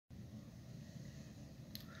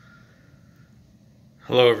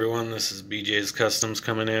Hello everyone, this is BJ's Customs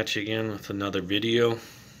coming at you again with another video.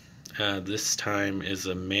 This time is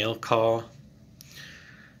a mail call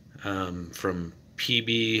from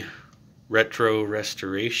PB Retro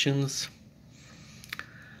Restorations.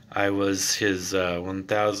 I was his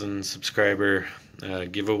 1,000 subscriber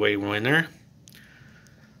giveaway winner.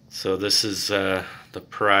 So this is the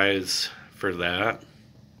prize for that.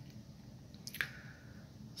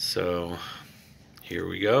 So here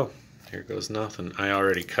we go. Here goes nothing. I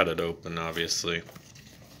already cut it open, obviously,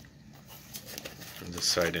 just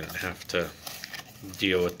so I didn't have to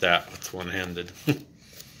deal with that with one-handed. I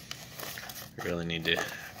really need to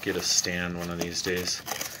get a stand one of these days.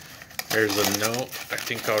 There's a note. I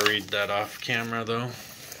think I'll read that off camera though.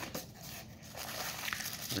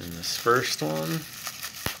 And this first one,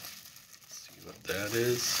 let's see what that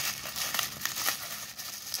is.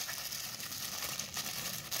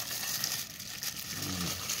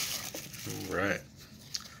 Right,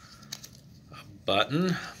 a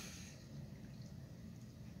button.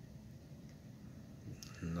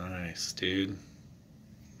 Nice, dude.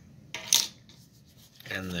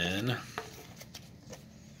 And then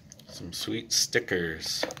some sweet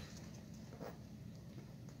stickers.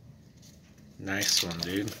 Nice one,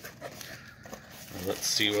 dude. Well, let's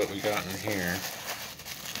see what we got in here.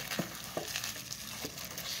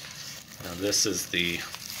 Now this is the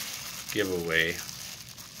giveaway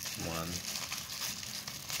one.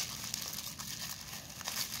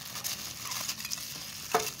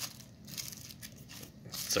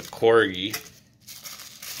 It's a Corgi,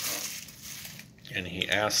 and he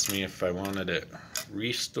asked me if I wanted it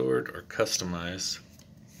restored or customized,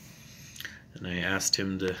 and I asked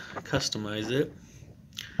him to customize it.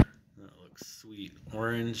 That looks sweet,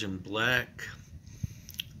 orange and black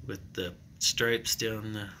with the stripes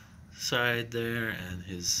down the side there, and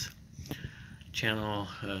his channel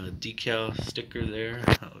decal sticker there.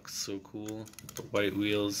 That looks so cool. The white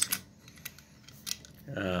wheels.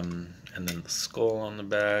 And then the skull on the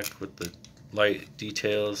back with the light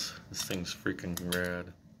details. This thing's freaking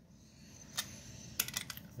rad.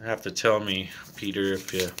 You have to tell me, Peter,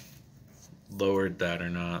 if you lowered that or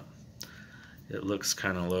not. It looks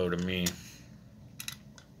kind of low to me.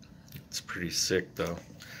 It's pretty sick though.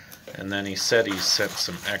 And then he said he sent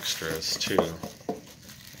some extras too.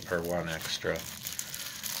 Or one extra.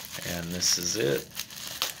 And this is it.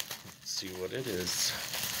 Let's see what it is.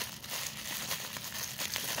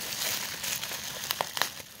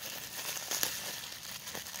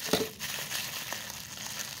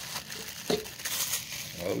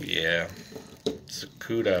 Oh yeah, it's a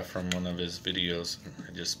CUDA from one of his videos.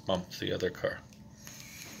 I just bumped the other car.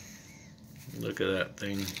 Look at that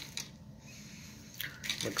thing.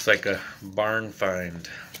 Looks like a barn find.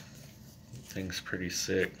 Thing's pretty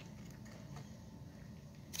sick.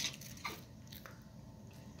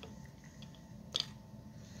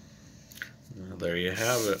 Well, there you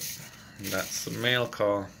have it. That's the mail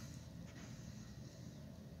call.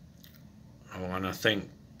 I want to thank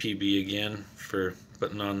PB again for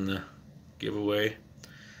putting on the giveaway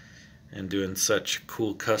and doing such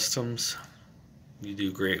cool customs. You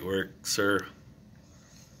do great work, sir.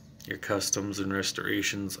 Your customs and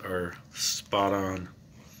restorations are spot on,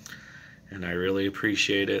 and I really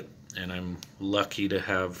appreciate it. And I'm lucky to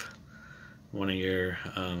have one of your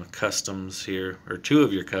customs here, or two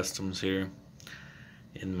of your customs here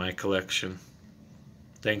in my collection.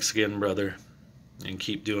 Thanks again, brother, and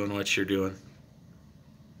keep doing what you're doing.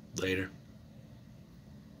 Later.